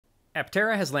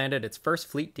Aptera has landed its first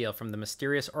fleet deal from the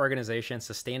mysterious organization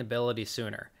Sustainability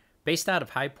Sooner. Based out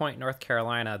of High Point, North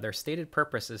Carolina, their stated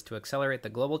purpose is to accelerate the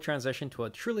global transition to a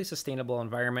truly sustainable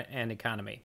environment and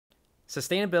economy.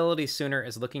 Sustainability Sooner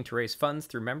is looking to raise funds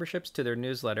through memberships to their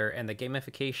newsletter and the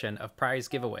gamification of prize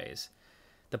giveaways.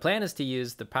 The plan is to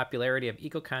use the popularity of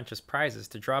eco-conscious prizes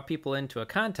to draw people into a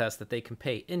contest that they can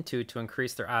pay into to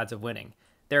increase their odds of winning,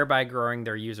 thereby growing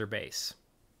their user base.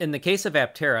 In the case of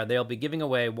Aptera, they'll be giving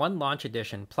away one launch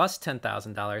edition plus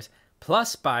 $10,000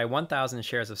 plus buy 1,000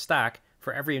 shares of stock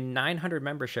for every 900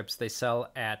 memberships they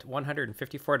sell at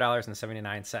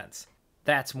 $154.79.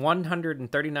 That's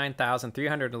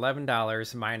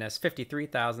 $139,311 minus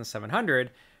 $53,700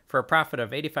 for a profit of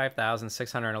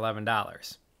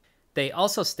 $85,611. They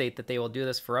also state that they will do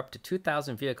this for up to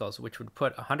 2,000 vehicles, which would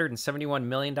put $171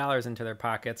 million into their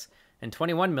pockets and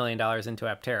 $21 million into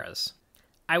Aptera's.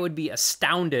 I would be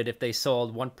astounded if they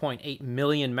sold 1.8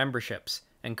 million memberships,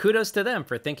 and kudos to them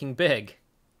for thinking big.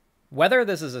 Whether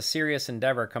this is a serious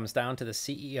endeavor comes down to the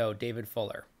CEO, David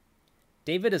Fuller.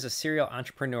 David is a serial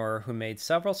entrepreneur who made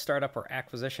several startup or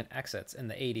acquisition exits in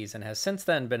the 80s and has since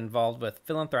then been involved with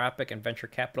philanthropic and venture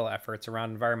capital efforts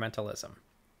around environmentalism.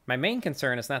 My main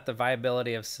concern is not the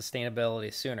viability of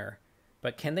Sustainability Sooner,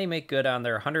 but can they make good on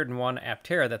their 101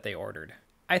 Aptera that they ordered?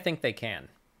 I think they can.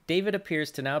 David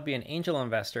appears to now be an angel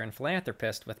investor and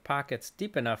philanthropist with pockets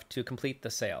deep enough to complete the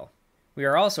sale. We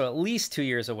are also at least 2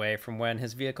 years away from when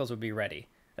his vehicles would be ready,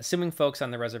 assuming folks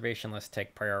on the reservation list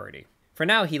take priority. For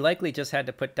now, he likely just had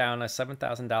to put down a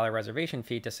 $7,000 reservation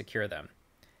fee to secure them.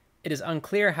 It is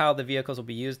unclear how the vehicles will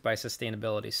be used by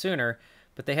Sustainability Sooner,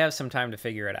 but they have some time to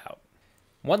figure it out.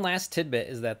 One last tidbit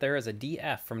is that there is a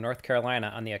DF from North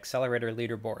Carolina on the accelerator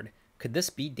leaderboard. Could this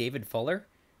be David Fuller?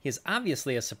 He is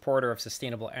obviously a supporter of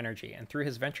sustainable energy, and through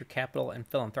his venture capital and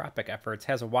philanthropic efforts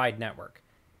has a wide network.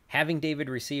 Having David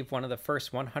receive one of the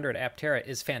first 100 Aptera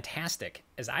is fantastic,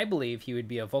 as I believe he would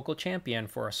be a vocal champion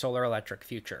for a solar electric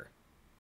future.